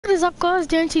is up, guys?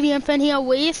 Down to the infant here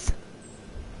with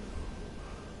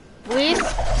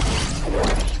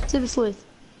Super Sleuth.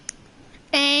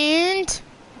 And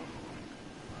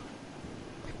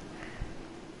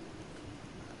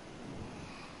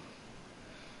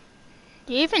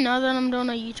do you even know that I'm doing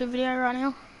a YouTube video right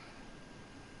now?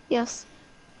 Yes.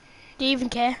 Do you even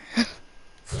care?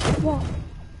 What?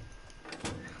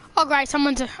 Oh great,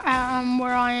 someone's where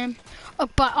I am. Oh,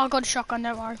 but I got a shotgun,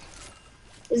 don't worry.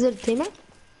 Is it a teammate?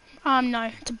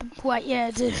 No, it's a, wait,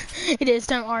 yeah, it is,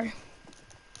 don't worry.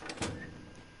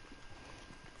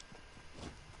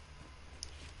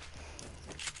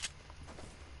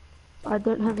 I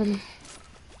don't have any.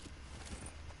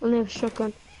 Only have a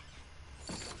shotgun.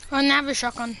 I don't have a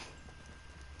shotgun.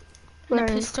 And a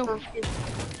pistol. Oh,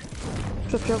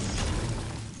 drop.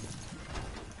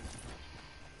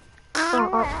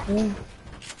 Yeah.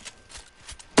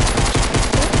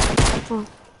 Oh.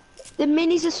 The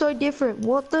minis are so different.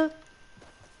 What the?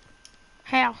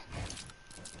 How?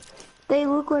 They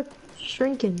look like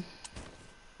shrinking.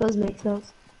 Does make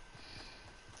sense.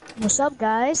 What's up,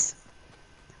 guys?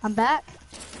 I'm back.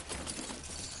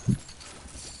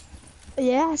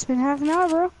 Yeah, it's been half an hour,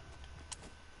 bro.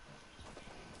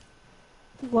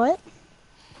 What?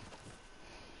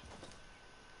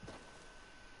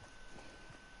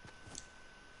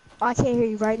 I can't hear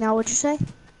you right now. What'd you say?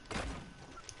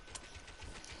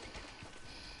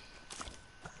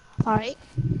 Alright.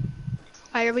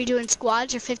 Alright, are we doing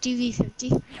squads or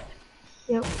 50v50?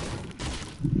 Yep.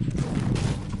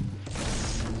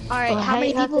 Alright, how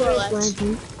many people are left?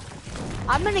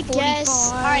 I'm gonna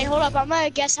guess. Alright, hold up. I'm gonna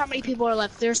guess how many people are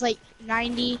left. There's like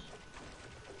 90,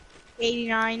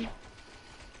 89.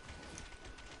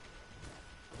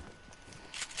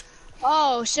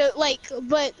 Oh, so like,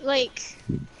 but like,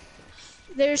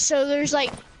 there's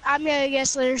like, I'm gonna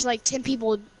guess there's like 10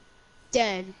 people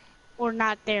dead or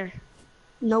not there.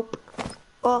 Nope.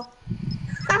 Oh.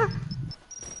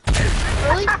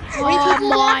 Really? Oh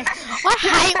my, I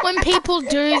hate when people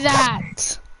do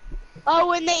that. Oh,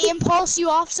 when they impulse you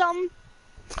off something?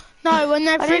 No, when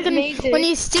they I didn't mean to. when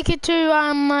you stick it to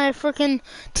my freaking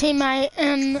teammate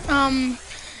and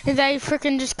they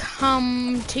freaking just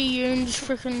come to you and just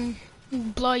freaking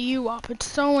blow you up. It's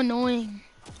so annoying.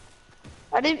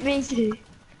 I didn't mean to.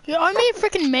 You owe me a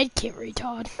freaking med kit,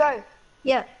 retard. Go.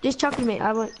 Yeah, just chuck to me.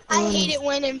 I hate it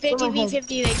when in 50v50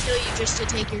 they kill you just to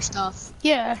take your stuff.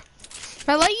 Yeah,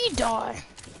 they let you die.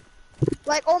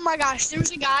 Like, oh my gosh, there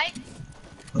was a guy.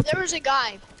 And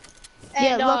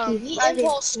Yeah, Lucky. he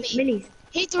impulsed me. Minis.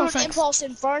 He threw an thanks. impulse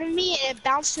in front of me and it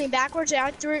bounced me backwards and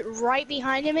I threw it right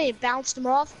behind him and it bounced him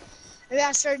off. And then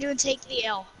I started doing take the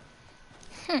L.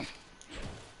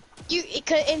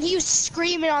 And he was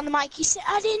screaming on the mic. He said,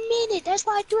 I didn't mean it. That's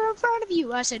why I threw it in front of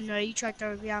you. I said, no, you tried to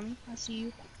throw it behind me. I see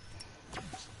you.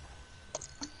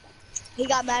 He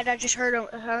got mad. I just heard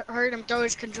him throw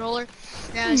his controller.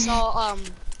 And I saw,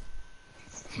 and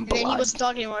then he wasn't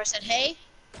talking anymore. I said, hey,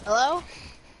 hello?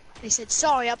 They said,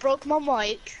 sorry, I broke my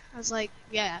mic. I was like,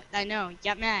 yeah, I know. You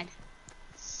got mad.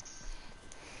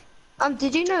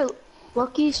 Did you know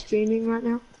Lucky's streaming right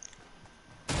now?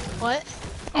 What?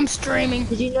 I'm streaming.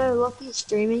 Did you know Lucky's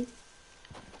streaming?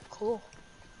 Cool.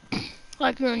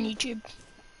 Like you're on YouTube.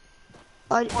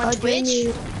 On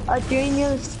Twitch? I doing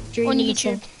your stream On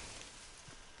YouTube.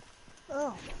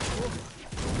 Oh,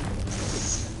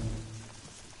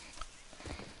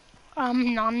 cool.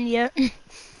 None yet.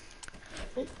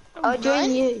 I'll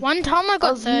join you. One time I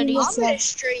got 30. I'm gonna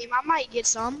stream. I might get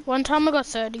some. One time I got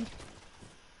 30.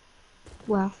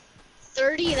 Wow.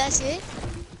 30, that's it?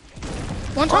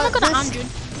 One time I got 100.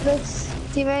 This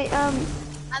teammate,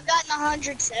 I've gotten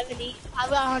 170. I've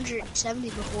got 170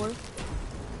 before.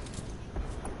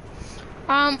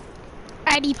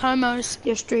 80 pomos.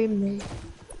 you're streaming.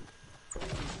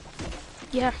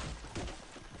 Yeah.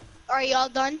 Are y'all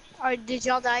done? Or did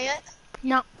y'all die yet?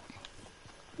 No.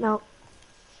 No.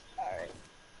 Alright.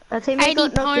 That teammate 80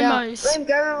 got knocked out. pomos. Let him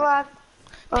go revive.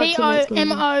 Oh, teammate's gone.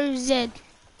 P-O-M-O-Z.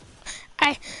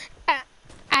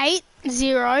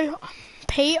 80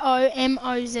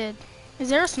 P-O-M-O-Z. Is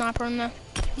there a sniper in there?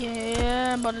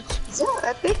 Yeah, but it's... Is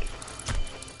that epic?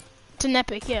 It's an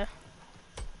epic, yeah.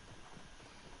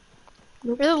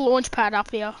 Nope. There's a launch pad up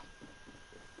here.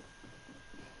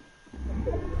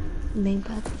 Main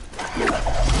pad.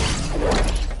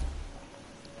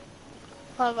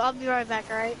 I'll be right back,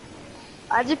 alright?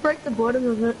 I just broke the bottom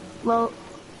of it. Well,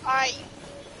 Alright.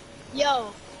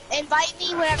 Yo, invite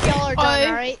me whenever y'all are done,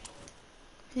 alright?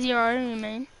 0, you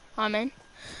mean? I mean.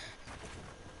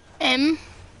 M.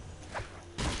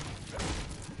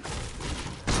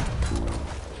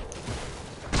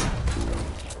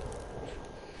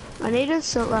 I need a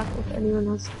assault rifle if anyone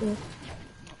has to.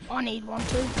 I need one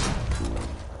too.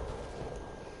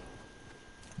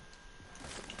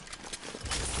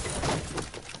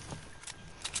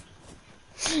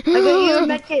 I got you a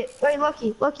medkit. Wait,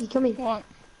 Lucky, come here. What?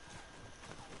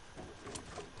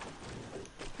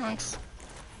 Thanks.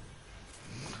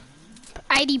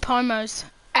 80 pomos.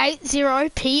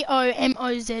 80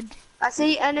 POMOZ. I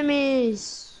see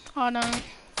enemies. I don't.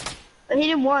 I hit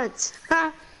him once.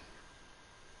 Ha.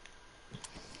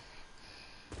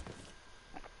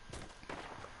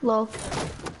 Lol.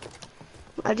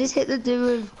 I just hit the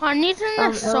dude with I need an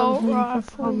assault LMG.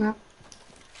 rifle.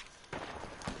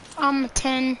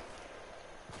 10.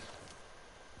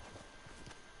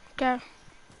 Go.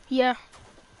 Yeah.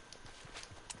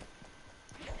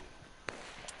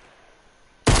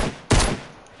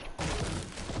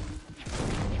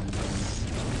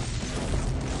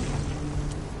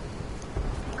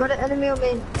 Got an enemy on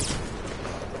me.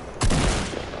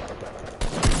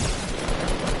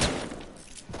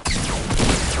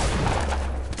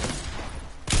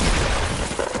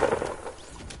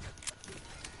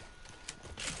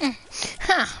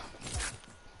 Huh.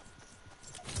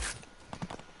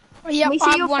 Yeah, Can we see I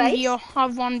have your one face? VO. I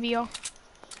have one VO.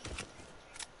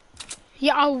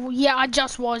 Yeah, I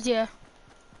just was, yeah.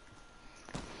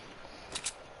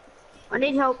 I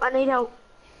need help. I need help.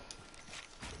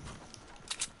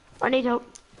 I need help.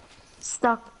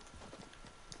 Stuck.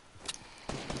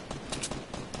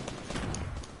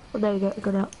 Oh, there we go. I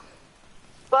got out.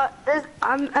 But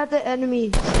I'm at the enemy.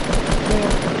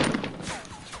 There.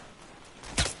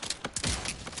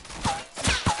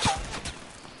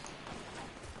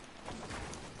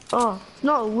 Oh, it's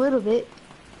not a little bit.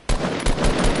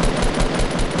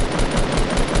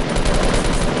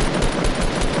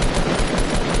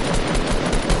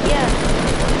 Yeah.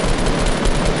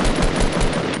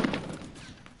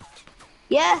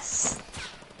 Yes.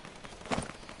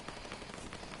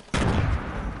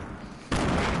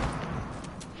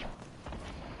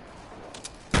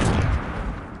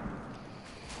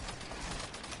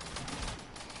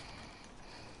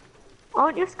 I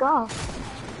want your scarf.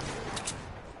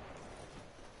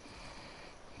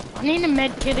 I need a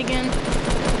med kit again.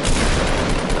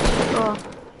 Oh.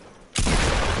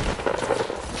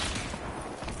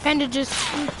 Bandages.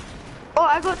 Oh,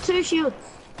 I got 2 shields.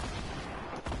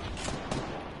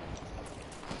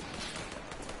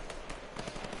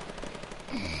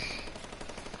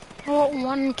 I got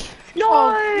one. No!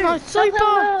 Oh, no, super!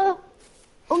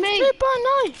 Oh, me! Super,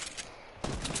 no!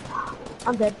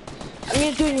 I'm dead. I'm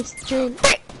gonna do this stream.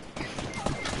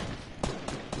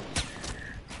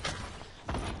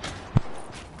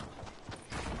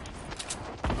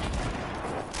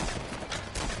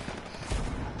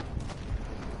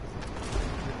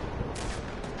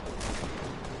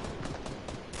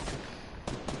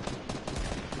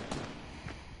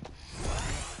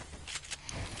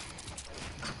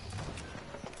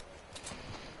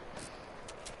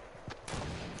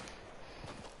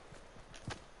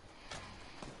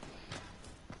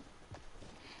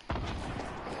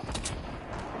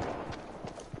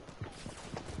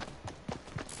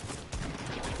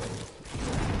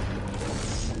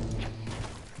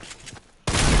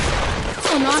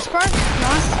 Oh, nice, bro.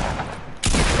 Nice.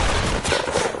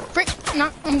 Frick.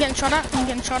 No, I'm getting shot at. I'm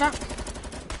getting shot at.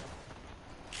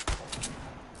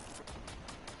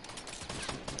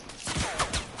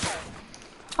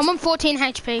 I'm on 14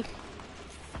 HP.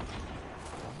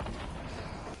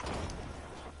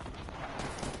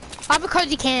 I have a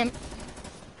cozy camp.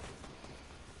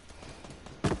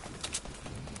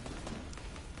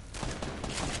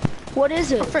 What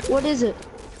is it? Oh, frick. What is it?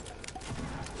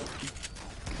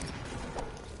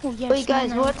 Oh, yes, Wait,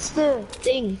 guys, no. what's the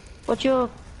thing? What's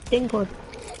your thing called?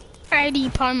 80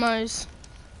 pomos.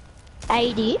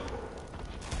 80?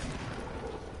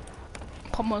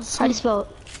 Pomos. How do you spell it?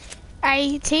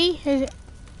 80 is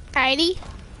 80.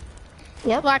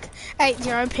 Yep. Like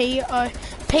 80 PO.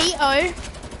 PO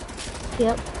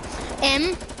Yep.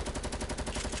 M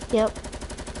Yep.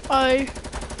 O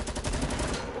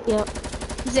Yep.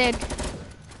 Z.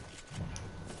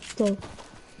 Okay.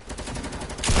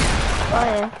 Oh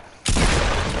yeah.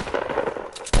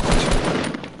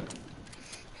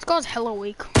 This guy's hella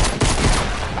weak.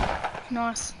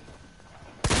 Nice.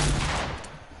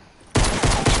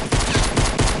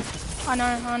 I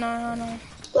know.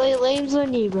 Wait, lame's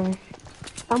on you, bro.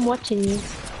 I'm watching you.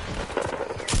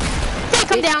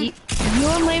 Come down. You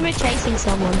and Lame are chasing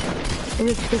someone.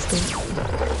 With a pistol.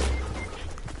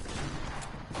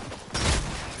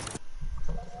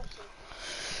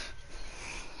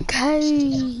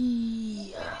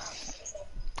 Okay.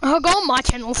 I'll go on my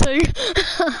channel too.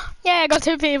 Yeah, I got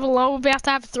 2 people. I'm about to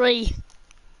have 3.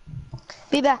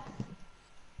 Be back.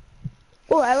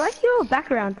 Oh, I like your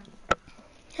background.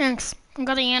 Thanks. I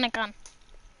got a Yannick gun.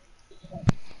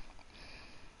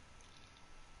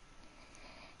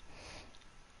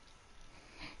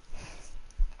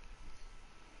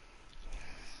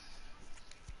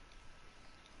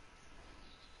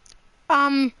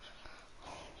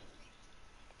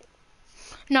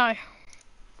 No.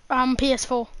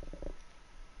 PS4.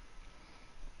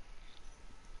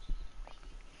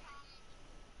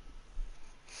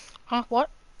 Huh? What?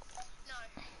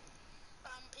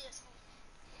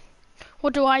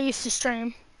 What do I used to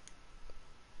stream?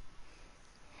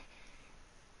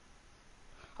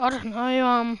 I don't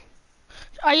know.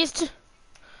 I used to.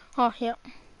 Oh, yeah.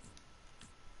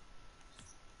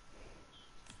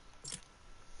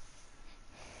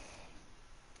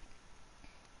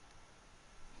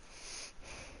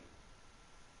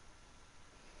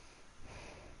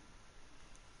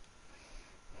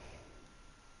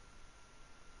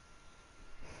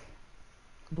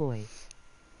 Boy.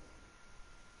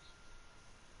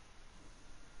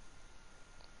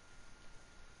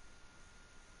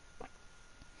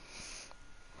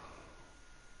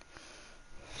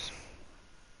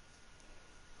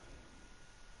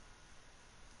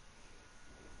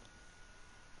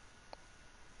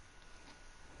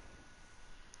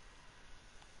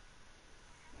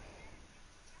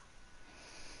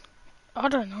 I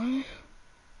don't know.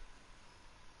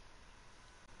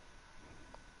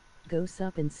 Go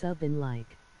sub and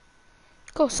like.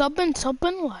 Go sub and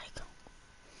like.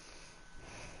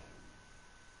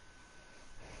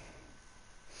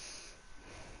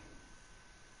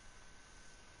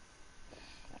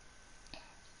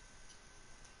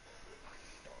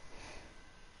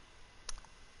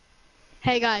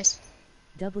 Hey guys.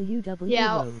 WW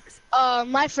Yeah. Rogues.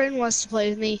 My friend wants to play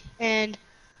with me, and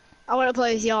I want to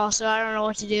play with y'all, so I don't know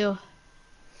what to do.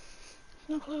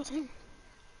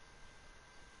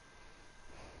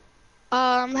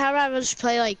 How about I just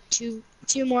play like two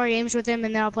more games with him,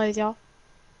 and then I'll play with y'all.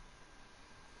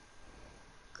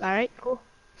 All right, cool.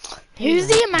 Who's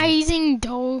the amazing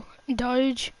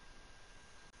Doge?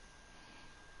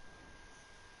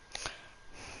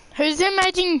 Who's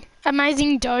the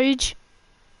amazing Doge?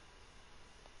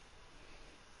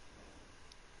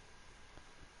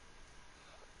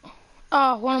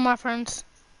 Oh, one of my friends.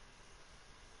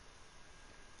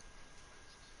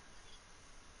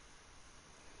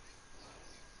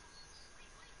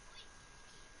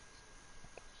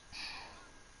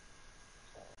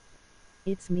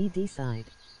 It's me decide.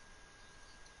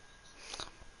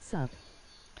 Sup.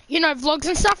 You know, vlogs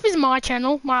and stuff is my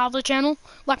channel, my other channel.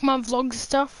 Like my vlogs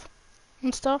stuff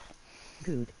and stuff.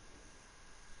 Good.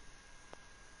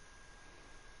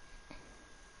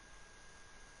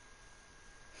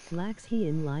 Flax he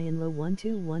in Lion Lo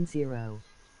 1210.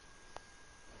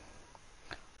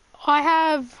 I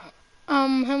have, how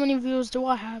many viewers do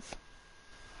I have?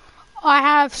 I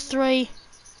have 3.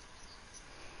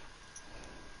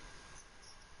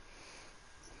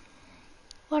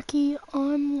 Lucky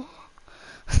I'm...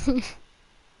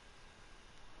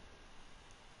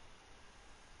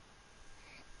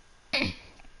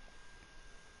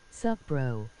 Sup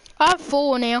bro. I have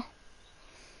 4 now.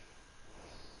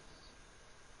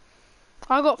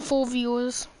 I got 4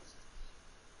 viewers.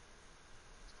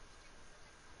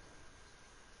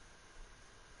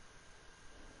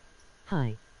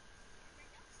 Hi.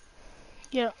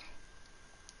 Yeah.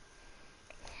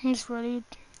 I'm just ready.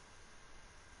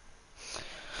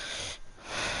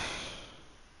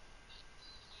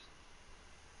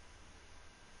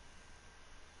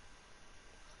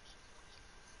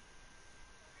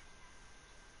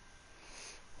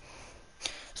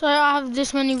 So I have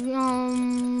this many, boys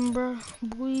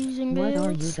and girls. What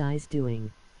are you guys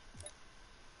doing?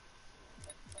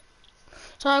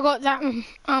 So I got that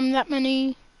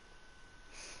many.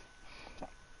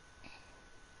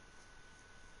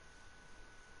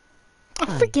 Oh,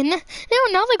 Hi. freaking! Now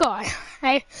another guy.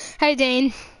 Hey,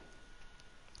 Dean.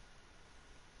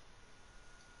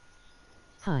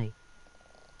 Hi.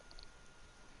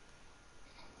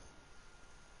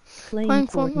 Playing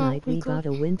Fortnite, we got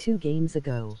a win 2 games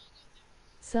ago.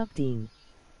 Sup Dean.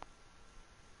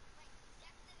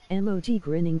 Emoji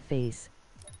grinning face.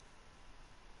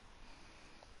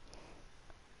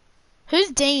 Who's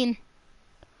Dean?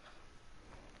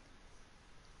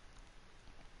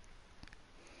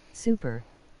 Super.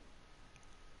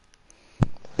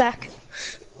 Back.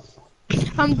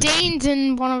 Dean's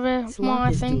in one of the Sloth my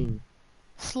is thing. Dean.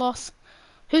 Sloth.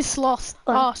 Who's Sloth?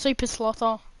 Oh. Oh, Super Sloth.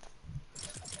 Oh.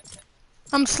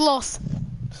 I'm Sloth.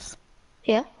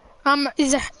 Yeah.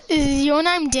 Is your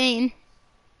name Dean?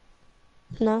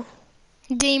 No,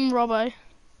 Deem Robbo.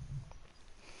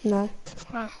 no.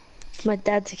 Oh. It's my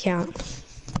dad's account.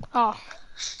 Oh.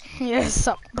 Yeah,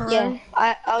 sup, Yeah, bro.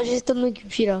 I was just on the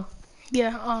computer.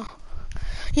 Yeah,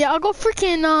 yeah, I got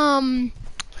freaking,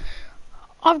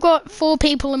 I've got 4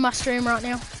 people in my stream right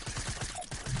now.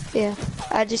 Yeah,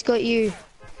 I just got you.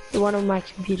 The one on my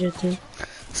computer too.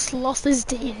 Sloth is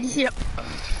Dean, yep.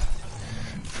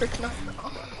 Freaking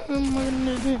oh my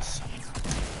goodness.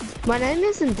 My name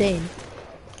isn't Dean.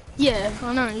 Yeah,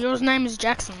 I know, yours name is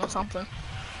Jackson or something.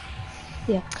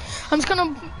 Yeah. I'm just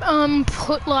gonna,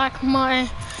 put like my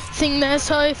thing there,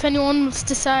 so if anyone wants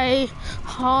to say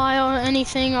hi or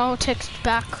anything, I'll text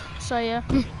back, so yeah.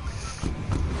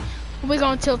 We're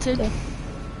going tilted. Yeah.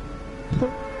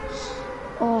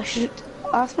 Oh, I should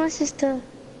ask my sister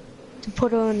to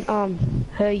put on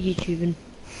her YouTube and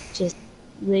just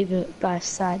leave it by her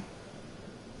side.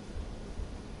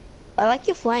 I like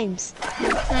your flames.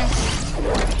 Thanks.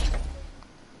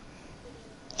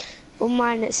 On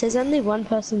mine it says only one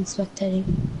person spectating,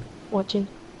 watching.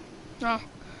 Oh.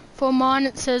 For mine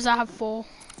it says I have 4.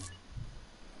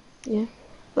 Yeah.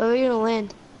 Where are we gonna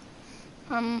land?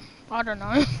 I don't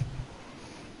know.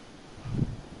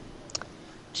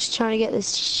 Just trying to get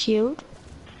this shield.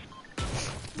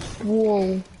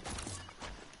 Whoa.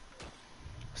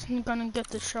 So I'm gonna get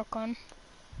the shotgun.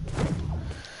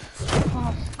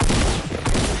 Oh.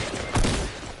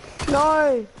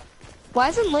 No! Why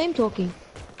isn't Liam talking?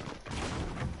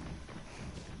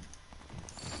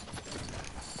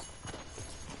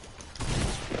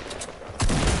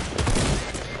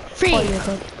 Free! Oh, you're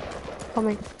dead.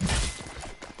 Coming.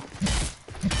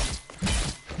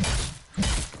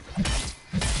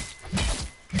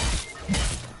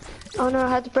 Oh no, I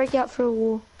had to break out through a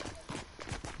wall.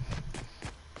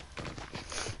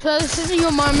 So this is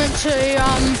your moment to say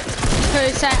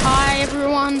hi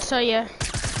everyone, so yeah.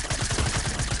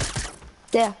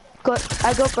 There.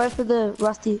 I got both of the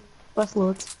Rust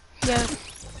Lords. Yeah.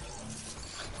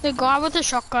 The guy with the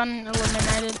shotgun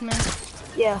eliminated me.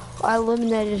 Yeah, I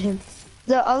eliminated him.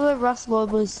 The other Rust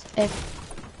Lord was like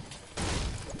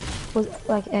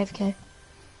AFK.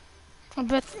 I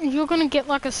bet you're gonna get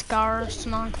like a Scar or a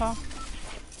sniper.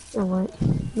 I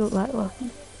won't. Not that lucky.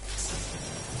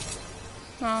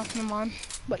 Oh, never mind.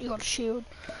 But you got a shield.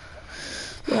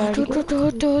 Yeah, I already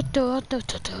got-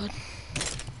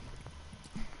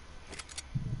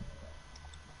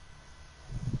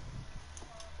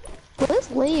 Where's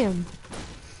Liam?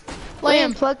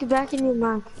 Liam, plug it back in your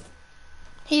mic.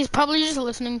 he's probably just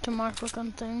listening to my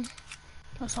freaking thing.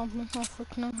 Or something. I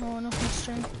freaking know. Or nothing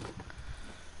stream.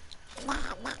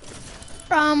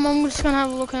 I'm just gonna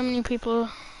have a look how many people.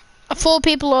 4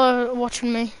 people are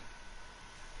watching me.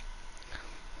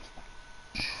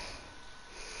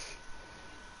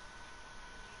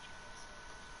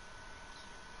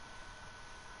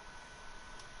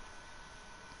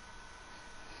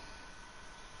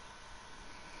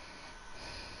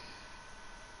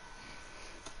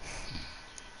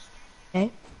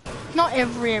 Okay. Not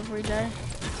every day.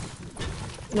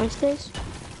 Most days?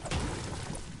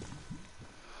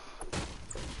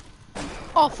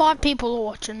 Oh, 5 people are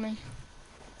watching me.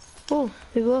 Oh,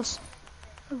 who else?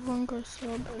 Everyone goes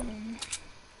sub and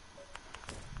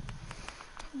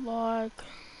like.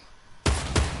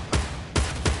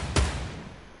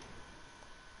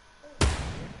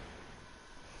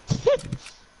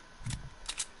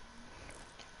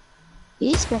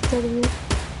 You spectating me?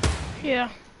 Yeah.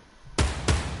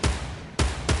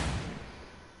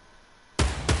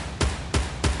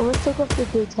 Almost took off the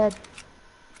dude's head.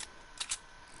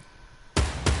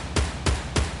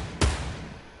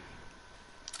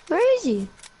 Where is he?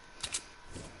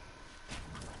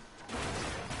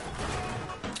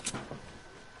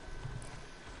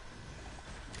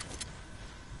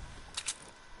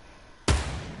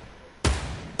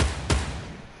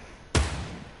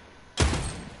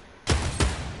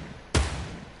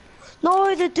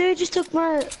 No, the dude just took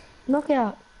my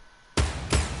knockout.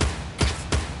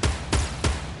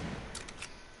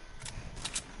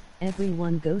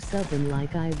 Everyone go sub and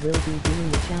like. I will be doing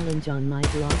a challenge on my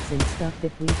vlogs and stuff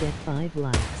if we get 5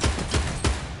 likes.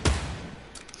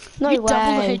 No You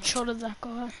double way. headshotted that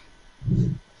guy.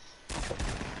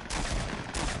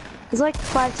 There's like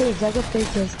 5 teams. I got 3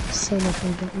 kills. So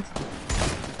nothing buttons.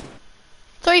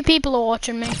 3 people are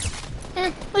watching me.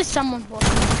 At least someone's watching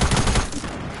me.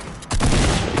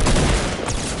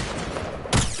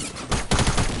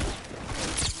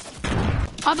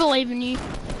 I believe in you.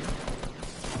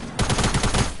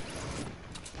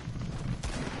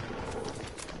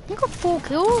 You got 4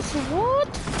 kills? What?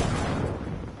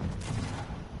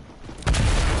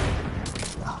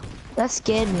 That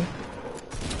scared me.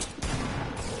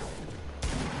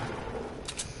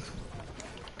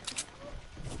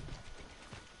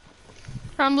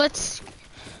 Let's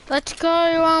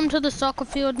go to the soccer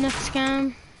field next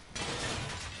game.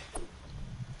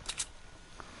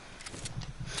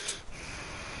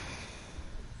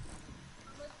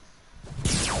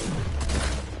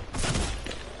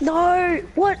 No!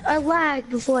 What? I lagged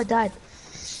before I died.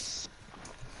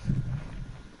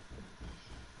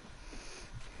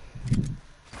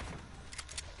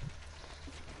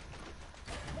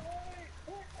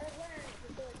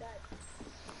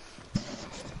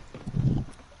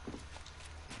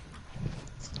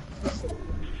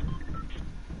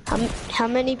 How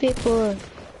many people?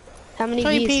 How many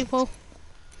 3 views? people.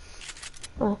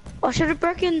 Oh, I should have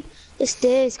broken the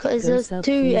stairs because Go there's sub,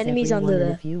 2 please, enemies everyone, under and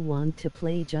there. if you want to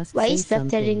play, just Why are say you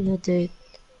spectating something. the dude?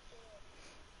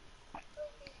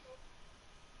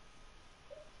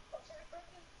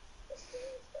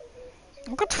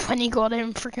 I've got 20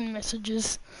 goddamn freaking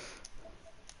messages.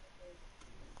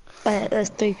 But there's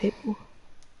 3 people.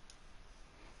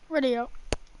 Ready up.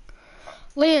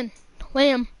 Liam,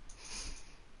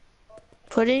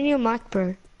 Put in your mic,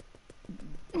 bro.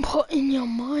 put in your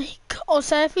mic. Or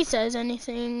say if he says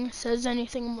anything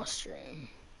on my stream.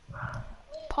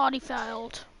 Party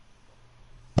failed.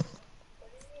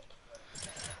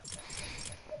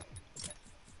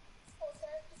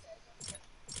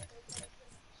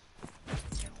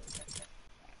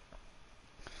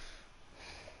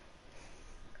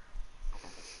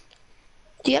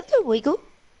 Do you have the wiggle?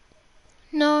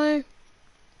 No.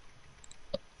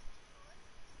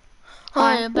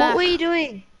 Hi. You're What back. were you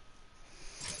doing?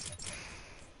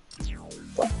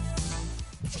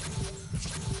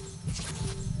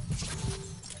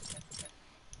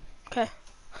 Okay.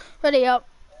 Ready up.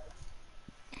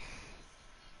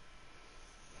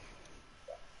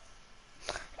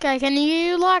 Okay, can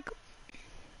you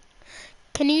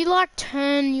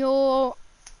turn your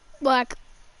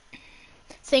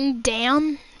thing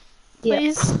down,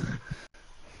 please?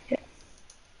 Yeah.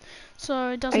 So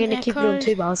it I'm doesn't gonna echo. keep it on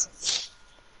 2 bars.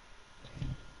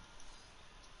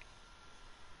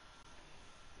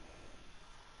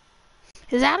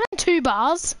 Is that in 2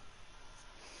 bars?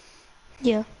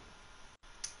 Yeah.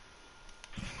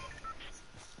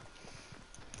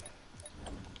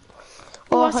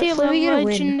 Oh, Oh, I see a hopefully we get a win.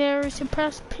 legendary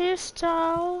suppressed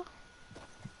pistol.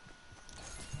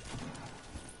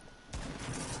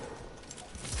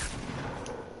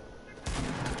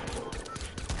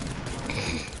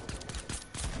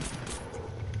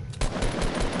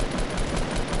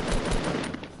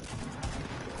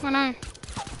 I know.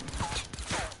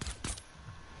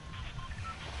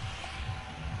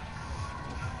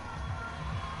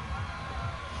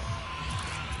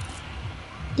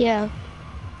 Yeah.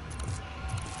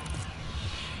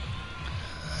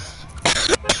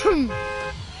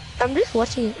 I'm just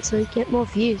watching it so we get more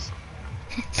views.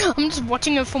 I'm just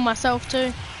watching it for myself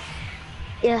too.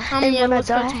 Yeah, and Yeah, when I let's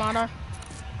go die... tomato.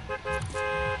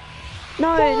 No,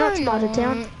 Why not Tomato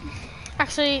Town. not?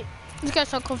 Actually, let's go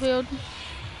soccer field.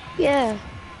 Yeah.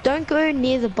 Don't go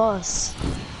near the boss.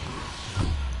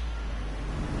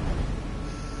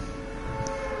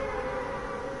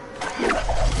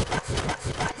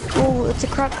 Oh, it's a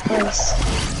crap place.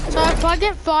 So if I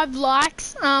get 5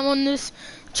 likes on this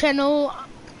channel,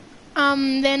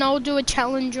 then I'll do a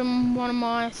challenge on one of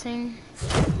my thing.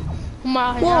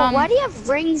 My Whoa, why do you have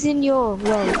rings in your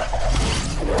world?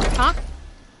 huh?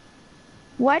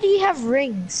 Why do you have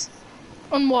rings?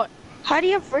 On what? How do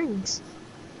you have rings?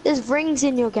 There's rings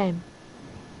in your game.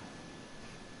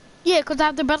 Yeah, 'cause I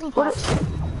have the battle What? pass.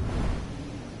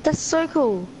 That's so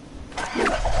cool.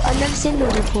 I've never seen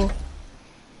them before.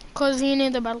 'Cause you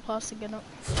need the battle pass to get up.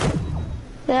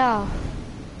 Yeah.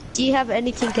 Do you have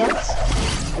anything else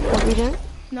that we don't?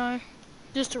 No,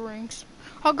 just the rings.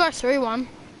 I'll go through one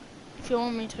if you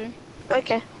want me to.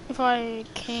 Okay. If I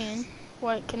can.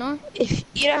 Wait, can I? If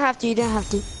you don't have to, you don't have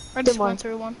to. I Don't just worry. went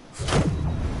through one.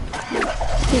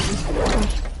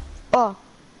 Oh.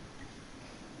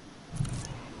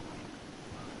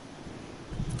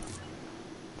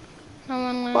 No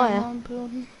one landed Oh, yeah. on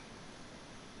building.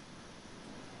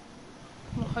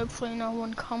 Well, hopefully no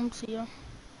one comes here.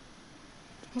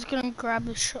 I'm just gonna grab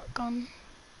the shotgun.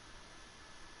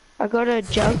 I got a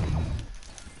jug.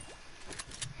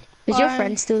 Is your Bye.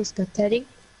 friend still spectating?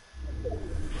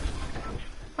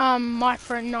 My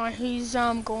friend, no, he's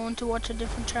going to watch a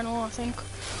different channel, I think,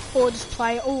 or just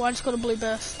play. Oh, I just got a blue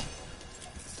burst.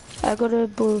 I got a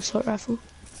bull assault rifle.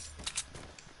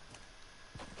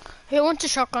 Who wants a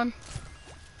shotgun?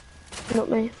 Not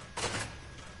me.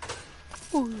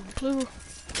 Ooh, blue.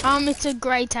 It's a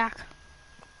grey tack.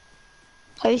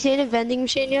 Have you seen a vending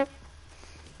machine yet?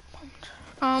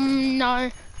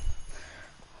 No.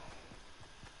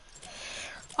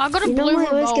 I got a You blue normally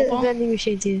always get the revolver. vending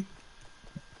machines here.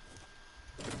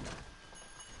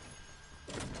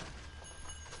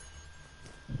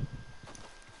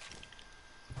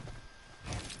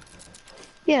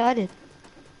 Yeah, I did.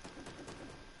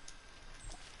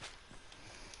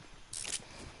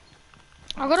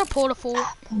 I got a porta fort.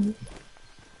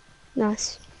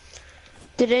 Nice.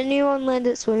 Did anyone land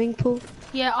at swimming pool?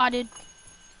 Yeah, I did.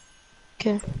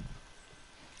 Okay.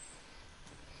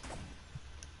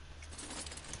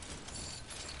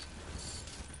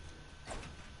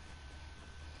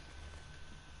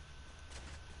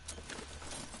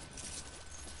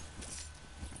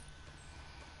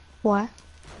 Why?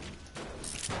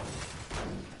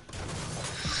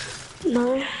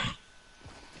 No.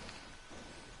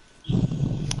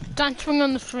 Don't swing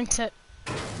on the swing set.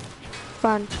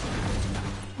 Fine.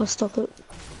 I'll stop it.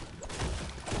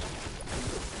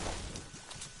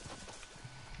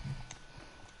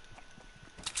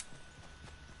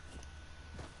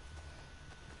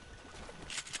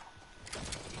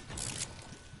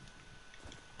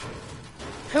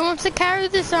 Who wants to carry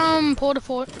this porta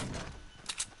fort?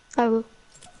 I will.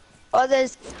 Oh,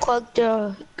 there's clogged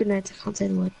grenades. I can't say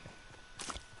the word.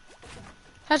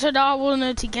 That's what I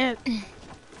wanted to get.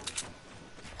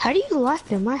 How do you like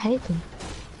them? I hate them.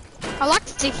 I like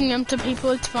sticking them to people,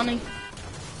 it's funny.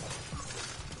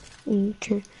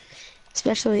 True.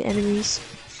 Especially enemies.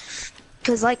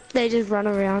 Because, like, they just run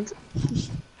around.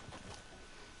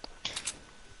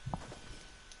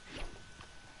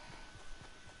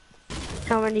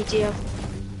 How many do you have?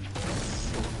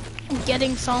 I'm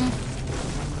getting some.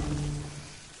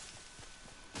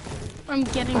 I'm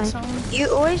getting Fine. some. You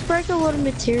always break a lot of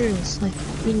materials. Like,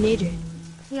 you need it.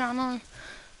 Yeah, I know.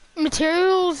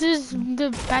 Materials is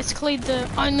basically the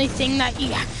only thing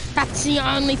that's the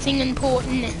only thing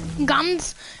important.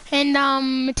 Guns and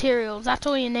materials, that's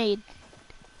all you need.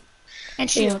 And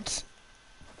shields.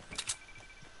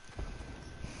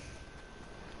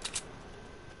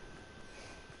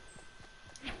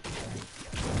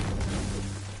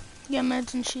 Yeah,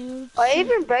 meds and shields. I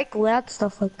even break loud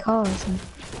stuff like cars.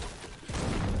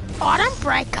 Oh, I don't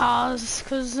break cars,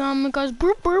 cause it goes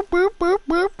boop boop boop boop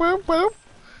boop boop boop.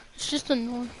 It's just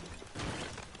annoying.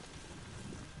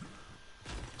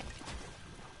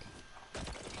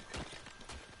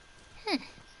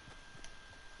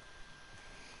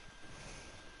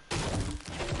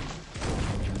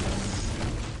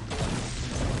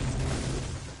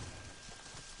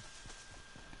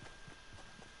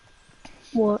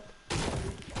 What?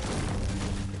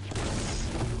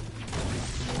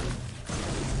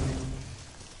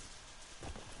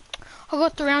 I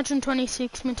got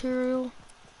 326 material.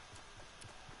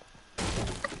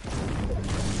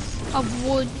 Of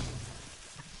wood.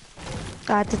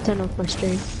 I had to turn off my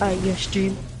stream. Your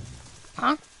stream.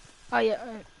 Huh? Oh yeah,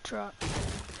 that's right.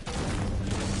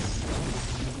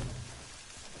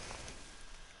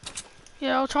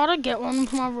 Yeah, I'll try to get one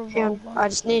with my Hang on, revolver. I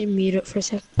just need to mute it for a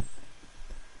sec.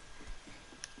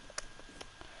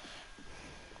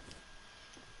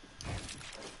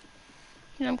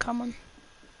 Yeah, I'm coming.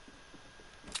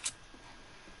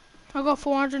 I got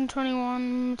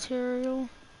 421 material.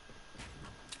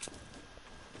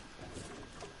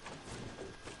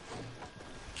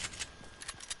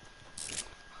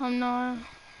 Oh no.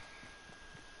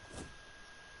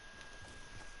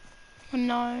 Oh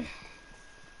no.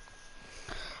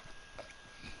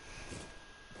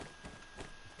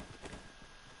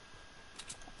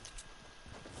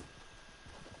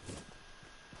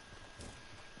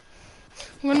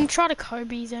 I'm gonna try to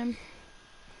Kobe them.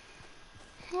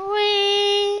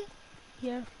 Whee!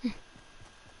 Yeah.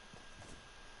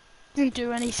 Didn't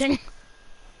do anything.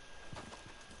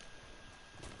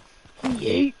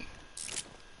 Yeet.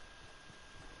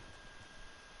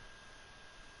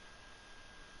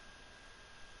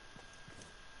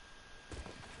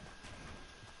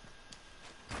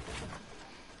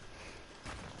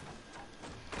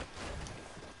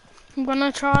 I'm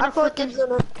gonna try I to call frickin'... dibs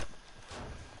on it.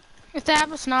 If they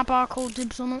have a sniper, I'll call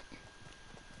dibs on it.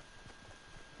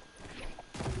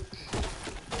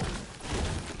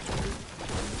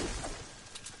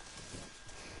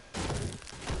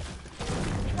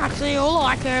 Actually, all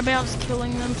I care about is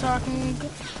killing them so I can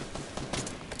get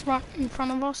right in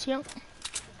front of us, yep.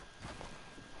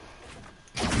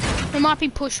 They might be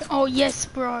pushing. Oh, yes,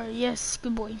 bro. Yes,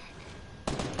 good boy.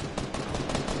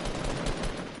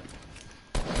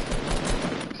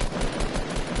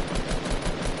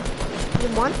 You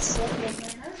once?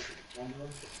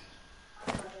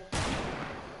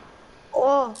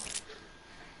 Oh.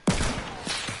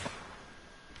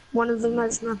 One of them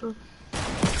has nothing.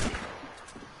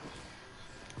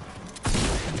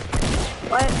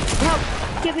 What? Help!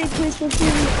 Get me, please, please.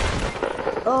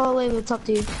 Oh, wait, it's up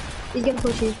to you. He's gonna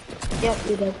push you. Yep,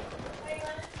 you're dead.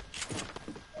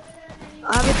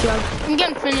 I have a jug. I'm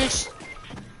getting finished.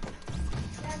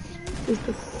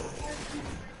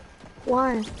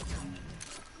 Why?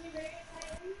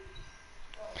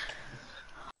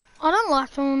 I don't like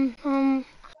them.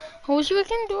 I wish we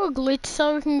can do a glitch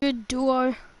so we can go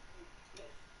duo.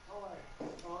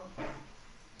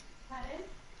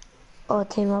 Oh,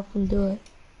 team up and do it.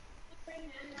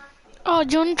 Oh,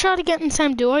 do you want to try to get in the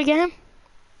same duo game?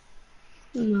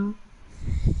 No.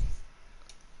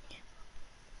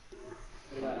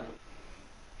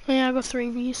 Yeah, I got 3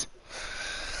 Vs.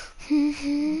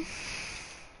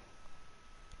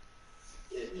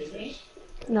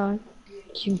 No.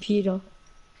 Computer.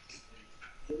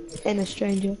 And a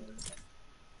stranger.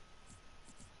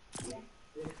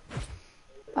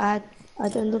 I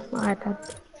don't look my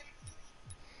iPad.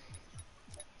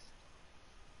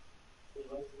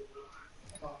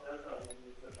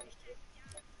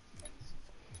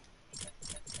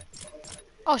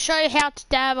 I'll show you how to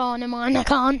dab on mine. I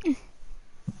can't.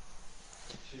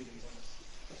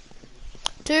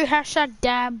 Do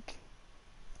 #dab.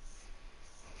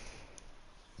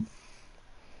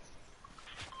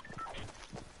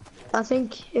 I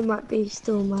think it might be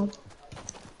still mad.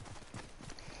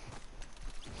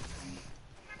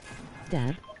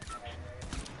 Dab.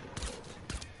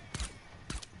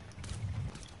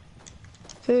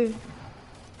 Who?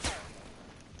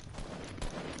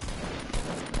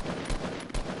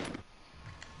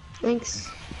 Thanks.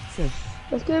 Sid.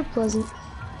 Let's go Pleasant.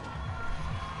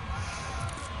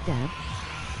 Dab.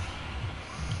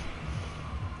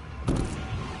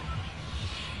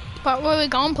 But where we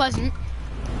going, Pleasant?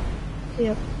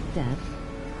 Yep. Dab.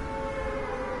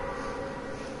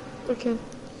 Okay.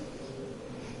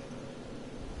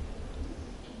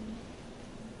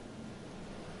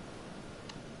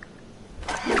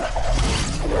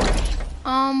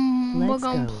 We're Let's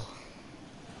going. go.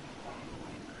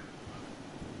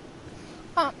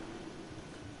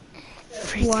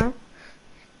 Freak. Why?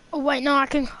 Oh wait, no, I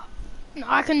can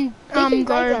can go make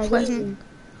that Pleasant. easy.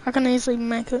 I can easily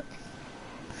make it.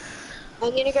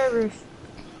 I'm gonna go roof.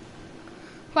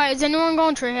 Wait, is anyone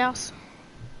going treehouse?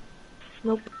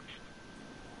 Nope.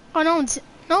 Oh, no one's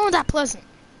that Pleasant.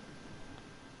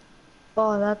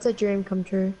 Oh, that's a dream come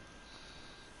true.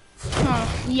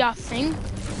 Oh, yeah, I think.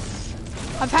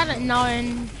 I've had it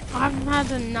known. I've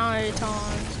had it no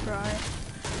times, right?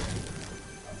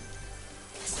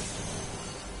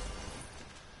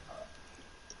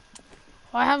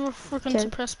 I have a freaking Okay.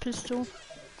 suppressed pistol.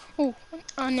 Oh,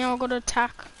 now I've got to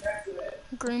attack.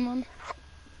 Green one.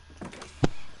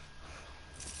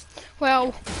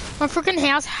 Well, my freaking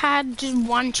house had just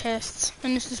 1 chest,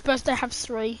 and it's supposed to have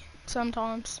 3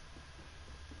 sometimes.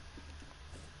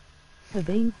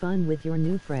 Having fun with your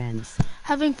new friends.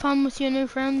 Having fun with your new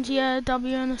friends, yeah,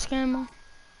 W and a scammer.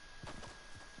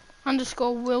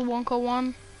 _ Will Wonka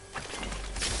 1.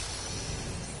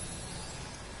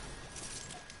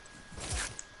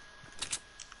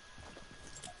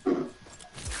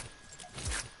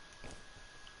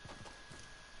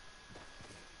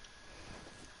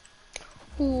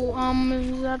 Ooh,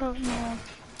 is that a no?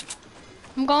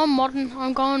 I'm going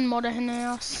modern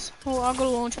house. Oh, I got a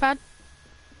launch pad.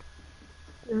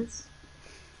 Yes.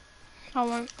 I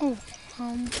won't. Oh,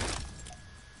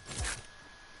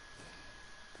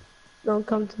 Don't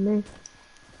come to me.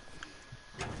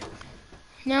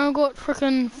 now I got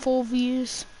freaking 4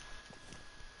 views.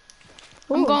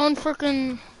 I'm Ooh. going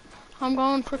freaking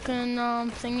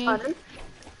thingy. Pardon?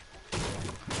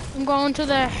 I'm going to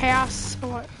the house.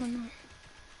 Oh, wait, oh, no.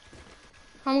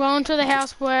 I'm going to the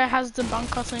house where it has the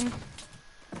bunker thing.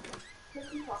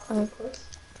 Oh,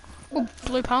 Oh,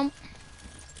 blue pump.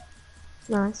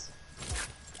 nice.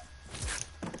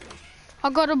 I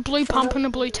got a blue pump and a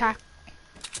blue tack.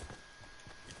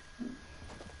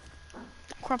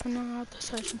 Crap, I'm not out the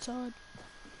station side.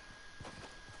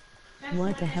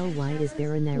 What the hell? Why is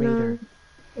there a narrator? No.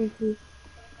 Thank you.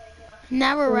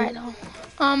 Narrator.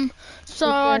 So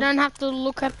I don't have to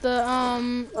look at the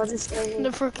I'll just stay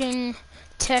here. freaking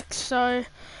text. So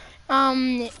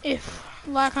if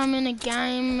like I'm in a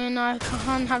game and I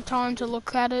can't have time to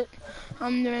look at it,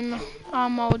 then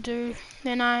I'll do.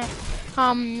 Then I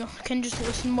can just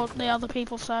listen what the other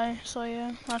people say. So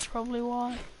yeah, that's probably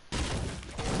why.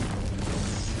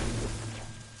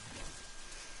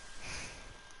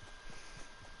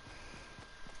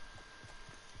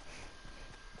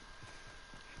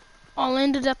 I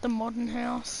landed at the modern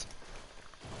house.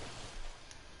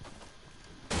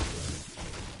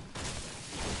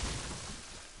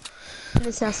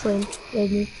 This house lead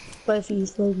me. Both of you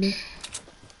lead me.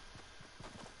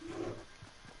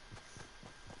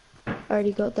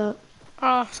 already got that.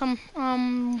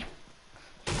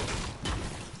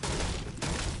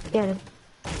 Yeah.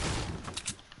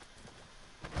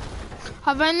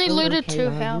 I've only Oh, looted okay, 2 are you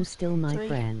houses. still my 3.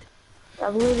 friend?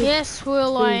 I've looted Yes,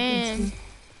 Will, I 2 am.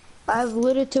 I've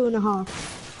looted 2.5.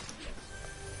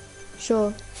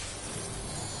 Sure.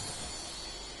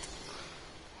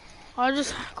 I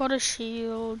just got a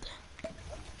shield.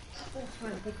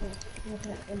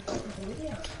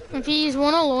 If you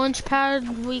want a launch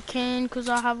pad, we can, because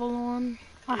I have one.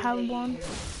 Oh,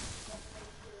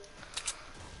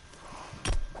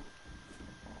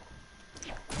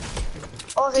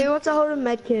 he wants to hold a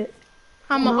med kit.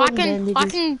 I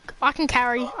bandages. can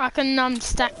carry. I can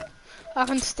stack. I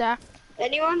can stack.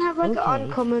 Anyone have like Okay. an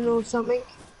uncommon or something?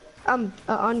 An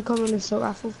uncommon assault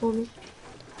rifle for me.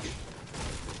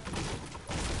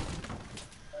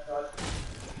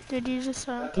 Did you just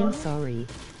say? I'm sorry.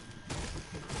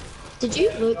 Did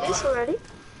you loot this already?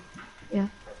 Yeah.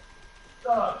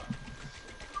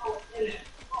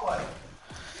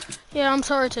 Yeah, I'm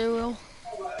sorry too, Will.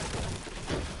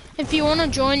 If you want to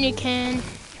join, you can.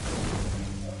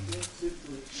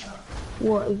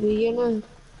 What are we gonna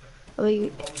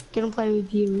play with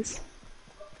viewers?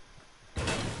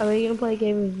 Are we gonna play a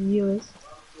game with viewers?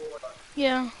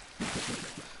 Yeah.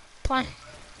 Playing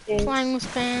Yes. with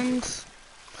fans.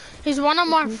 He's one of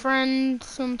my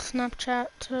friends on Snapchat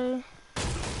too.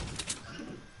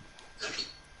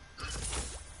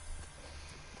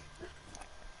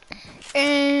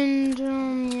 And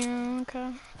yeah,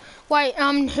 okay. Wait,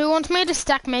 who wants me to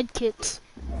stack med kits?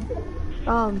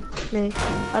 Me.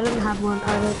 I don't have one.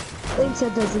 I think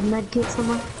said there's a med kit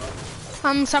somewhere.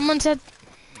 Someone said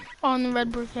on the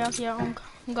red brick house. Yeah, I'm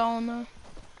going there.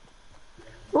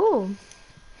 Oh.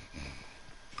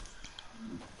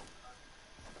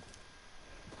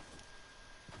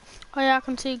 Oh yeah, I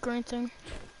can see a green thing.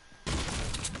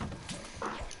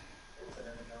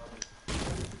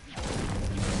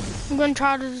 I'm gonna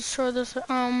try to destroy this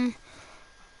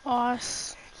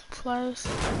ice place.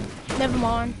 Never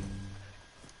mind.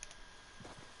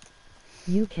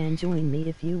 You can join me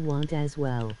if you want as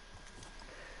well.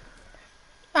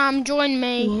 Join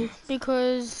me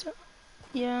because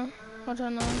yeah, I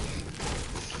don't know.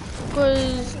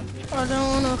 Because I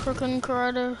don't want to freaking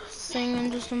create a thing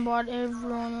and just invite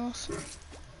everyone else.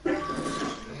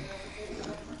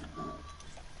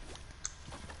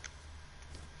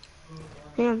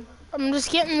 Yeah. I'm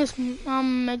just getting this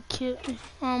med kit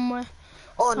where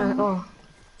Oh no, oh.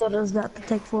 Thought it was that to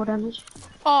take 4 damage.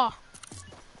 oh.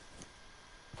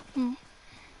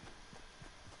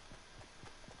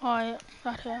 Oh yeah,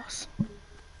 that house.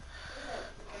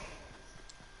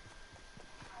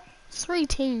 3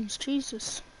 teams,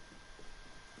 Jesus.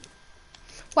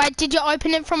 Wait, did you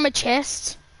open it from a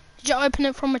chest? Did you open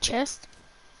it from a chest?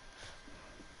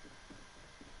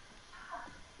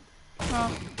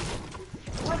 Oh.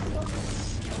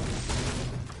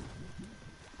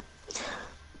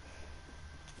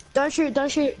 Don't shoot, don't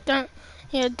shoot.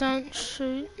 Don't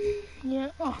shoot.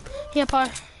 Yeah, oh, yep, I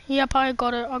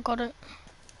got it.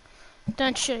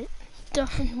 Don't shoot.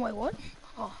 Wait, what?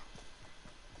 Oh.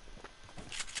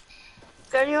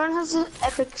 If anyone has an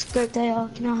epic scope AR,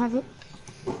 can I have it?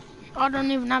 I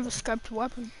don't even have a scoped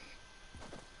weapon.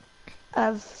 I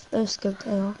have a scoped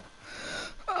AR.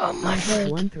 Oh my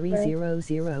god.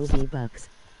 1300 V-Bucks.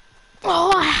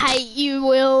 Oh, I hate you,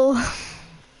 Will.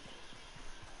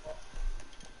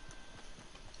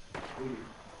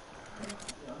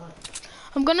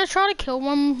 I'm gonna try to kill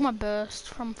one with my burst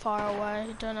from far away.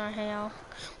 Don't know how.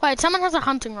 Wait, someone has a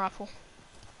hunting rifle.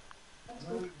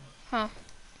 Huh.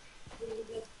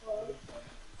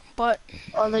 But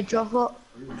Oh, the drop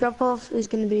off is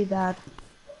gonna be bad.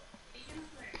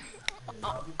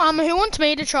 who wants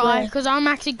me to try? Because I'm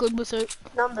actually good with it.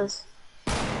 Numbers.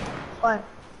 What?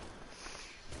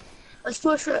 Let's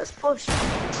push.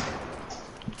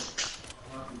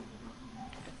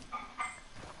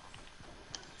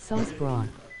 Sauce bra.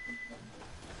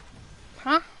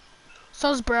 Huh?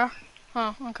 So's bro.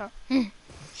 Oh, okay.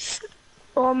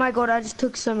 Oh my god, I just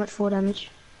took so much 4 damage.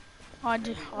 Cause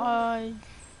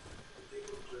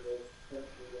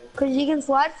you can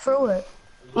slide through it.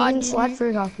 You can slide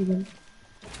through half of them.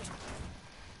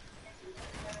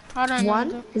 I don't know.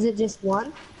 One? Is it just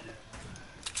one?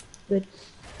 Good.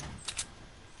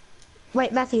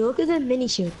 Wait, Matthew, look at the mini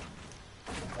shield.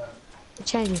 It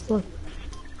changes, look.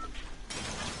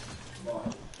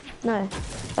 No,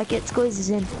 like it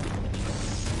squeezes in.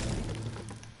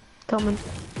 Coming.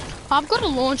 I've got a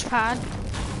launch pad.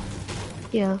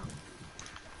 Yeah.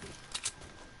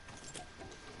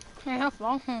 Hey, how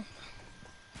far?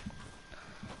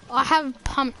 I have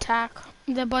pump tack.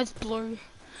 They're both blue.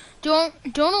 Do you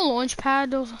want a launch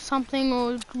pad or something,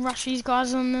 or rush these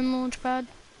guys and then launch pad?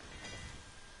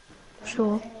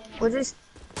 Sure. We'll just...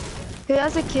 Who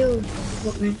has a kill?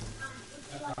 Look, man.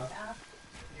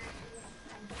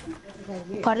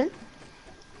 Pardon?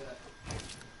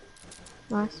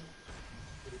 Nice.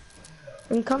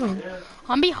 I'm coming.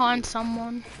 I'm behind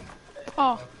someone.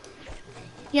 Oh.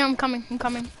 Yeah, I'm coming.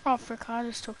 Oh, frick, I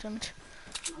just took damage.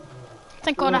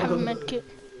 Thank God I have a med kit.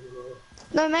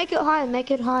 No, make it higher, make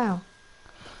it higher.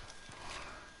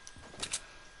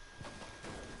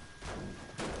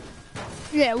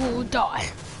 Yeah, we'll die.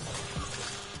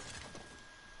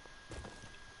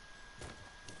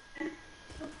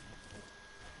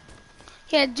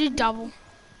 Yeah, do double.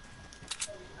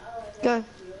 Go.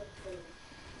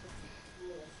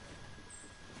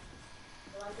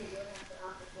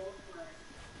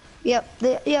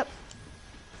 Yep.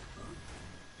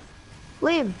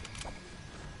 Liam.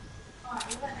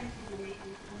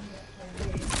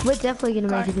 We're definitely gonna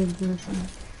make it into this one.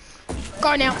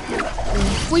 Go now.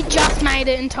 We just made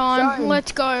it in time. Sorry.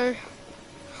 Let's go.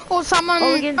 Or someone,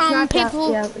 Oh, we're getting sniped out.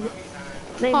 people. Yeah.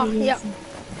 Maybe Oh, yes. yep.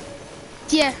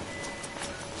 Yeah.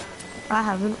 I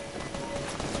haven't.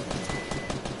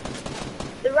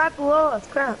 They're right below us,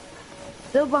 crap.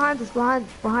 They're behind us,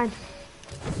 behind.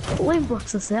 Liam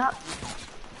blocks us out.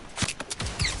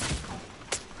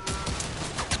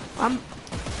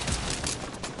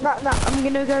 No, I'm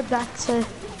gonna go back to...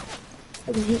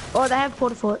 Oh, they have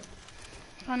porta fort.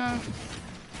 I know.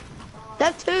 They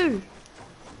have two.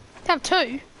 They have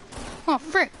two? Oh,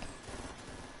 frick.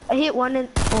 I hit one and...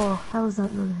 Oh, how was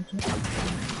that not a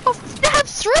headshot? Oh, they have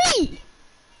three!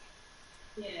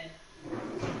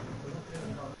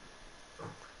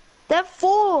 They have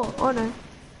four! Oh no.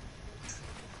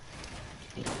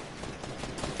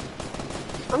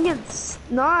 I'm getting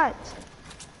sniped.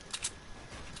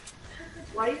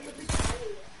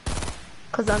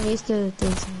 Cause I'm used to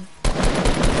doing something.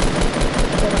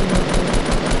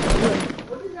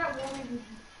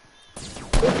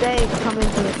 If they come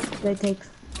into it, they take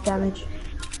damage.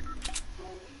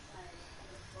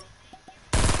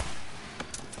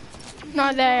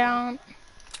 No, they aren't.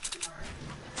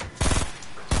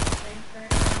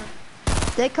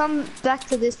 They come back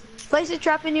to this. Place a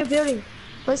trap in your building.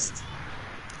 Place.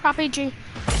 RPG.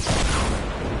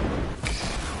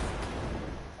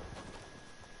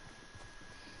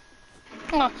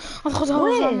 Oh, I thought I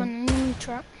was on a new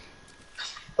trap.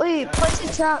 Wait, place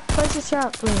a trap,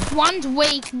 please. One's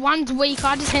weak.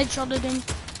 I just headshotted him.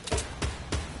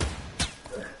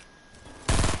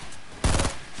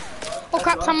 Oh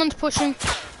crap, someone's pushing.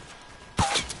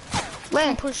 Where?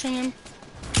 I'm pushing him.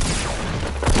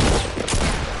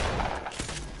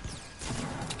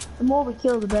 The more we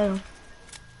kill, the better.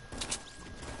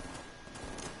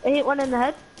 I hit one in the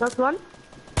head. Knocked one.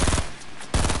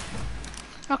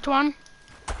 Knocked one.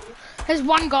 There's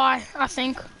one guy, I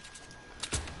think.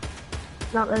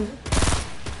 Not really.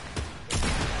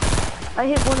 I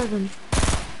hit one of them.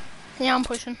 Yeah, I'm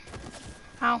pushing.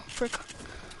 Ow, frick.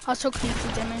 I took heaps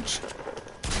of damage.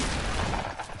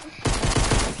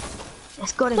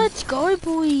 Let's got him. Let's go,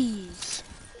 boys.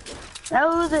 That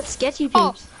was a sketchy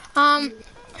Oh, peeps.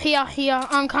 here.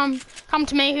 Come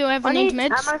to me, whoever I needs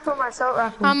need meds. ammo for my assault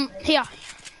rifle. Here,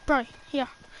 bro, here.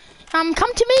 Come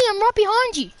to me. I'm right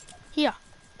behind you. Here.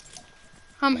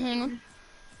 Hang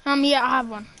on. Yeah, I have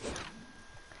one.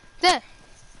 There.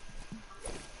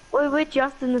 We're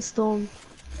just in the storm.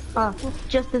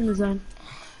 Just in the zone.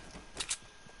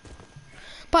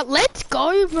 But let's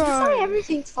go, bro. Sorry,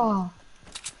 everything's far.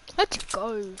 Let's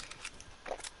go.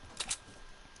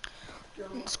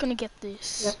 I'm just gonna get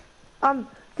this. Yep.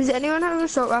 Does anyone have an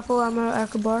assault rifle ammo I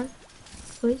could borrow?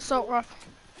 Please? Assault rifle.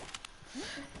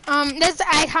 There's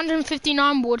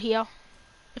 859 wood here.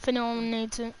 If anyone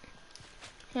needs it.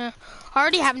 Yeah. I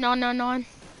already have 999.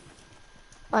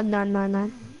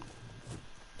 999.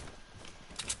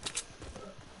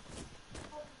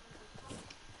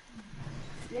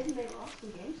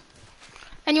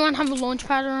 Anyone have a launch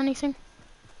pad or anything?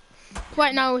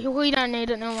 Wait, no, we don't need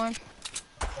it, no one.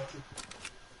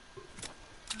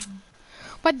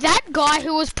 But that guy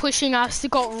who was pushing us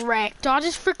got wrecked. I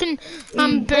just freaking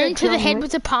burned to the head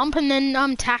with a pump and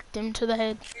then tacked him to the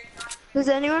head. Does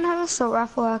anyone have a assault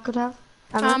rifle I could have?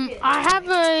 Ammo? I have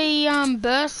a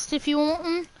burst if you want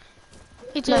one.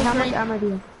 It's No, a how much green. ammo do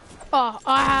you have? Oh,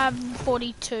 I have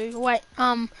 42. Wait,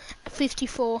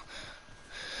 54.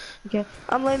 Okay.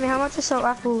 Liam, how much assault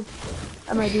rifle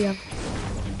ammo do you have?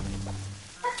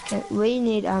 Okay, we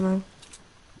need ammo.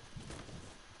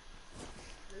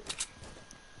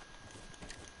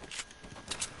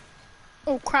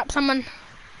 Oh crap, someone.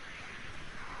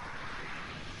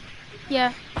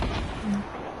 Yeah.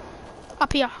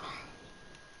 Up here.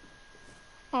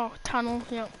 Oh, tunnel.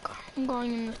 Yep, I'm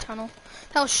going in the tunnel.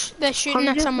 They're shooting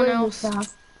at someone else.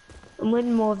 I'm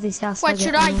in more of this house. Wait,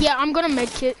 should I? Yeah, I'm gonna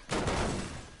make it.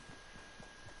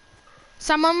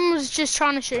 Someone was just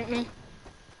trying to shoot me.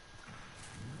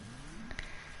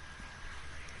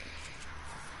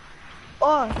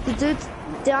 Oh, the dude's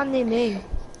down near me.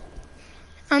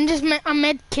 I'm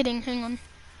med kidding. Hang on.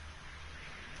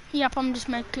 Yep, I'm just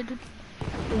med kidded.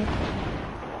 Yeah.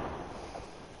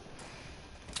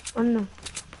 Oh no.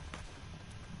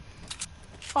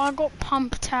 I got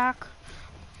pump attack.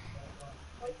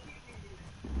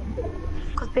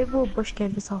 Because people will bush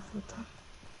campers half the time.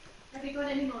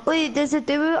 Wait, there's a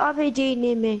dude RPG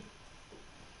near me.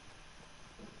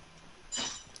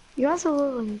 You also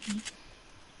will.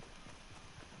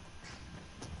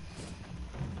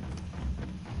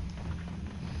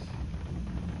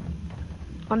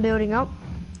 I'm building up.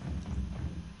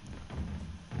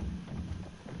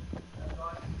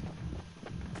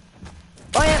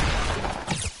 Oh yeah.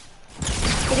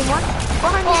 Hitting one.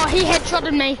 Behind me. Oh, he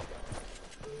headshotted me.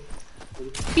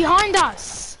 Behind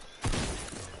us.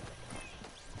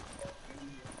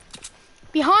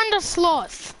 Behind us,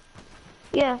 Sloth.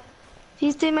 Yeah.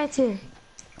 He's teammates here.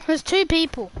 There's 2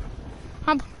 people.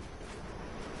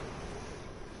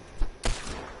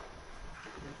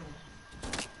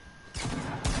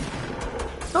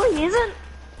 No, he isn't.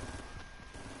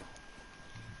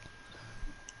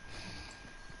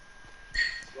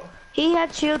 He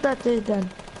had shield that dude then.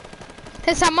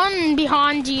 There's someone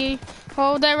behind you.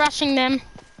 Oh, they're rushing them.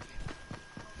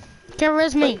 Get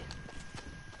res me.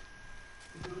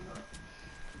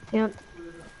 Yeah.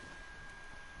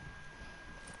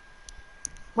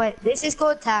 Wait, this is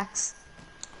called tactics.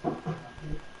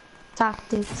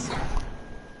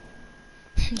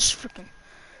 Just freaking.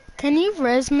 Can you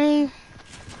res me?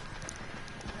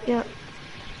 Yeah.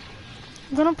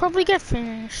 I'm gonna probably get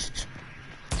finished.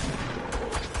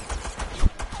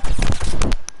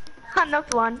 I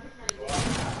knocked one.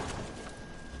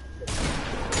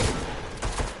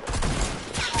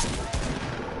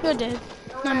 You're dead.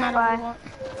 No matter Bye. what.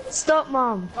 Stop,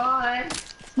 Mom. Bye.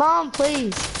 Mom,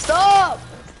 please. Stop!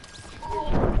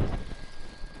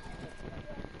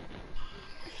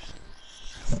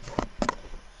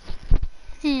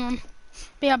 Hang on.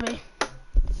 BRB.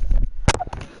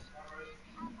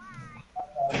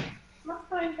 My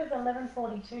phone says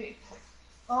 11:42.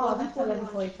 Oh, that's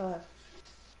 11:45.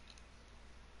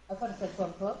 I thought it said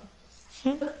 12 o'clock.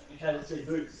 You can't see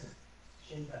boots.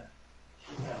 Shin pad.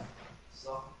 Shin pad.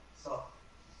 Sock.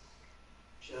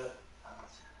 Shirt.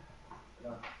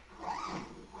 No.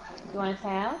 You want a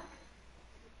towel?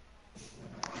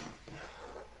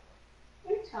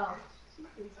 Who's towel?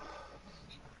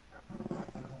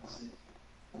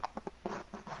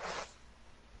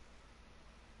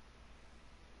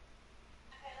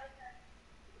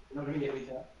 You're not going to get me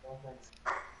that. No, thanks.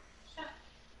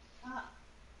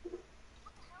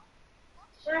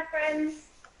 Bye, friends.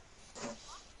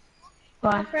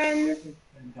 Bye. Friends. You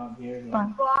can't hear it.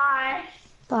 Bye. Bye.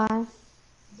 Bye.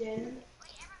 Jen.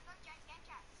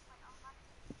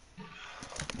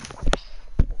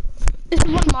 This is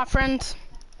one of my friends.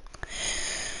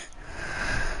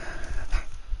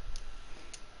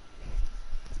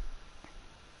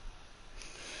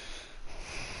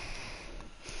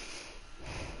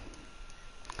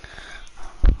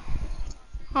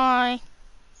 Hi.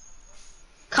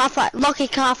 Can't fly. Lucky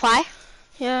can't fly.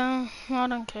 Yeah, I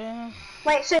don't care.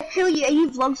 Wait, so who are you? Are you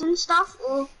vlogs and stuff,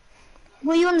 or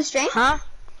were you on the stream? Huh?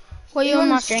 Were you on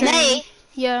my stream? stream? Me?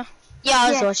 Yeah. Yeah, I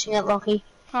was Yeah. watching it, Lucky.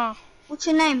 Oh. What's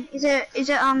your name? Is it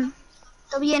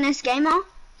WNS Gamer?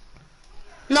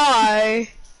 No. I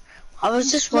was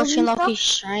just watching Vlogging Lucky's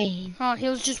stream. Oh, he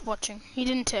was just watching. He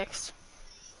didn't text.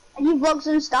 Are you vlogs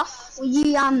and stuff? Were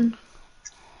you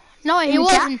No, he In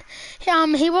chat?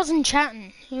 wasn't. He wasn't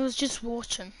chatting. He was just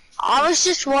watching. I was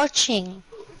just watching.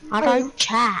 I don't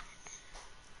chat.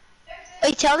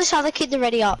 Wait, tell this other kid to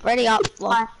ready up. Ready up.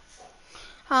 Lock.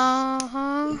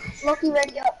 Lucky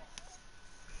ready up?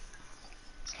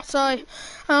 So,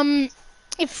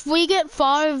 if we get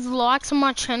 5 likes on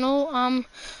my channel,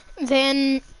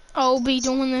 then I'll be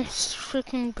doing this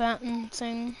freaking baton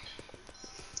thing.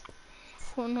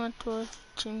 Fortnite or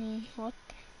Jimmy, what?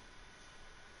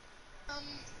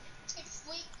 If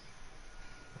we...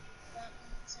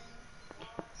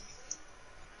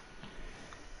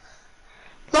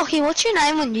 Lucky, what's your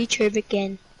name on YouTube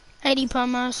again? 80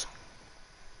 promos.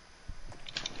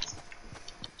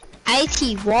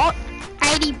 80 what?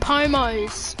 80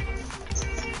 pomos.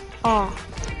 Oh.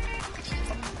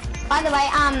 By the way,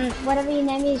 whatever your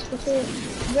name is,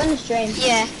 you're on the stream.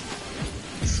 Yeah.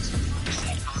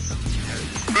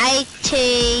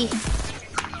 A-T...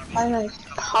 Almost.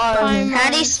 Home.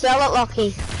 How do you spell it,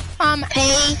 Lockie?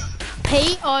 P...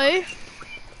 P-O...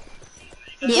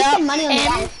 Yep. Spend money on the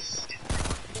M- game.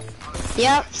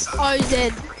 Yep.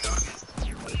 O-Z.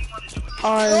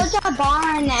 Oh. Georgia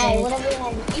Barn, whatever your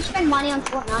name is. You spend money on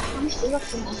Fortnite. How much do you look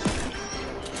money?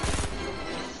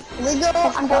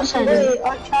 Legal, unfortunately.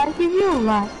 I'll try to give you a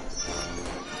right.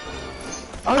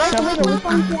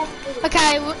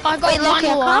 Okay, I got Wait, one Lockie,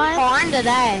 I alive. can't find it,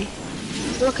 eh?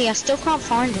 Lockie, I still can't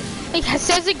find it. It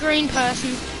says a green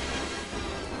person.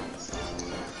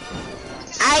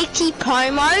 80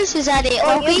 promos, is that it,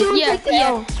 Lockie?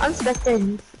 Yeah. I'm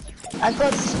spectating.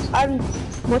 I'm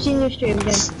watching your stream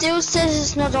again. Still says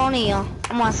it's not on here,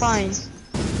 on my phone.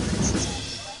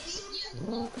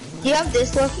 Do you have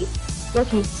this, Loki?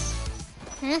 Loki.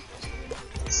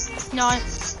 No.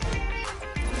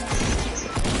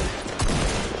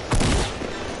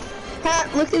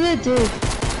 Look at it, dude.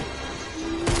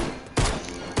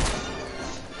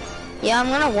 Yeah, I'm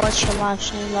gonna watch your live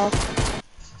stream, love.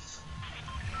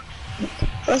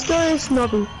 Let's go to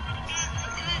Snobby.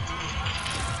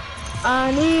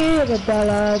 I need a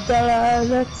dollar,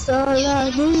 that's all I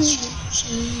need.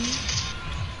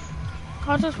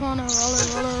 I just wanna roll.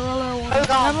 Oh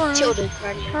god, tilted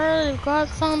right here. I've got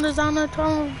some designer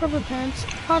tone rubber pants.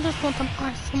 I just want some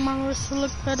ice on my wrist to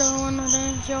look better when I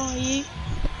dance your eat.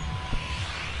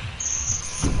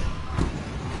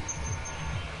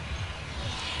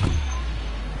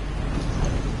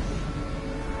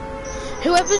 Whoever